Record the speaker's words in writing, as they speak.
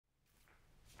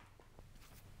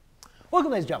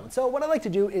Welcome, ladies and gentlemen. So what I'd like to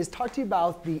do is talk to you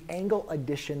about the angle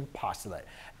addition postulate.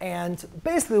 And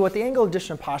basically what the angle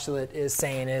addition postulate is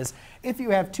saying is if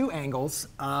you have two angles,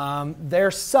 their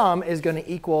sum is going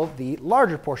to equal the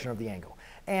larger portion of the angle.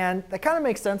 And that kind of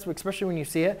makes sense, especially when you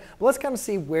see it. But let's kind of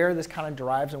see where this kind of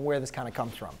derives and where this kind of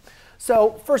comes from.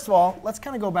 So first of all, let's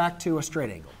kind of go back to a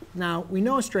straight angle. Now, we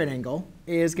know a straight angle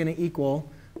is going to equal,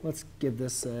 let's give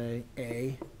this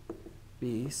A,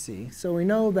 B, C. So we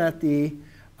know that the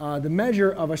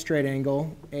measure of a straight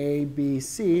angle,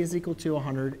 ABC, is equal to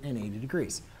 180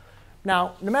 degrees.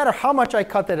 Now, no matter how much I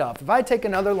cut that up, if I take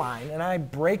another line and I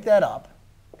break that up,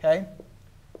 okay,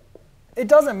 it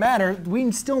doesn't matter.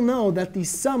 We still know that the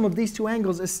sum of these two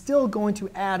angles is still going to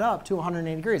add up to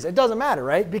 180 degrees. It doesn't matter,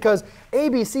 right? Because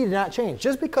ABC did not change.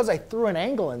 Just because I threw an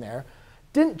angle in there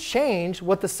didn't change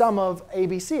what the sum of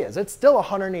ABC is. It's still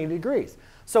 180 degrees.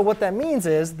 So what that means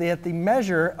is that the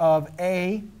measure of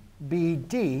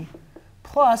ABD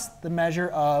plus the measure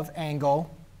of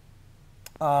angle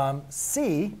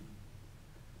CBD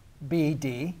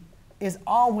is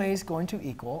always going to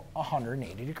equal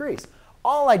 180 degrees.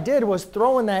 All I did was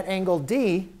throw in that angle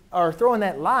D, or throw in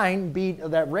that line,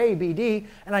 that ray BD,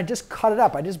 and I just cut it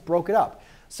up. I just broke it up.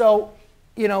 So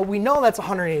we know that's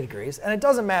 180 degrees. And it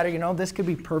doesn't matter. This could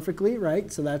be perfectly,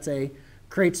 right? So that's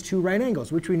creates two right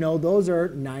angles, which we know those are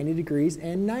 90 degrees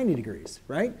and 90 degrees,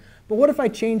 right? But what if I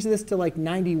change this to like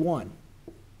 91?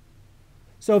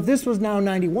 So if this was now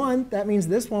 91, that means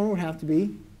this one would have to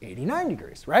be 89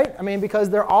 degrees, right? I mean, because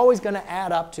they're always going to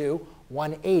add up to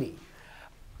 180.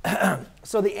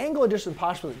 So the angle addition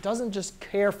postulate doesn't just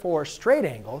care for straight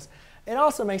angles. It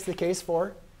also makes the case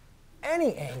for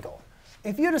any angle.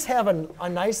 If you just have a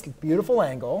nice, beautiful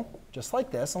angle, just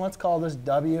like this, and let's call this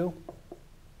WXY,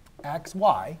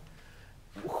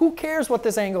 who cares what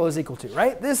this angle is equal to,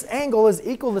 right? This angle is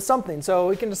equal to something. So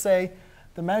we can just say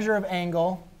the measure of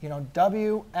angle,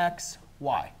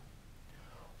 WXY,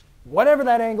 whatever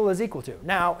that angle is equal to.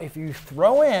 Now, if you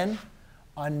throw in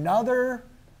another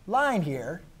line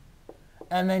here,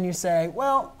 and then you say,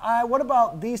 well, what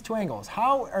about these two angles?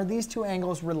 How are these two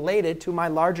angles related to my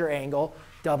larger angle,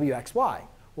 WXY?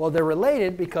 Well, they're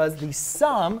related because the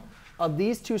sum of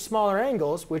these two smaller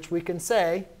angles, which we can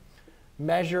say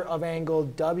measure of angle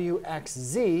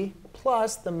WXZ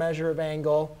plus the measure of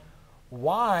angle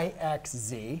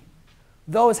YXZ,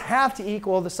 those have to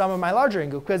equal the sum of my larger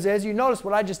angle. Because as you notice,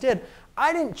 what I just did,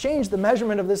 I didn't change the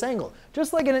measurement of this angle.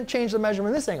 Just like I didn't change the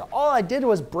measurement of this angle. All I did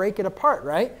was break it apart,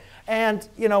 right? And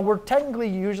we're technically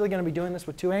usually going to be doing this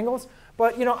with two angles.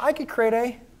 But I could create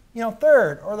a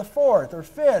third or the fourth or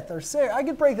fifth or sixth. I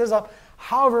could break this up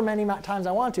however many times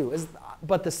I want to.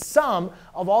 But the sum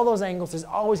of all those angles is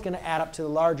always going to add up to the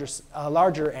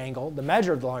larger angle, the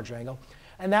measure of the larger angle.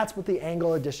 And that's what the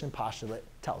angle addition postulate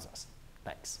tells us.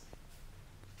 Thanks.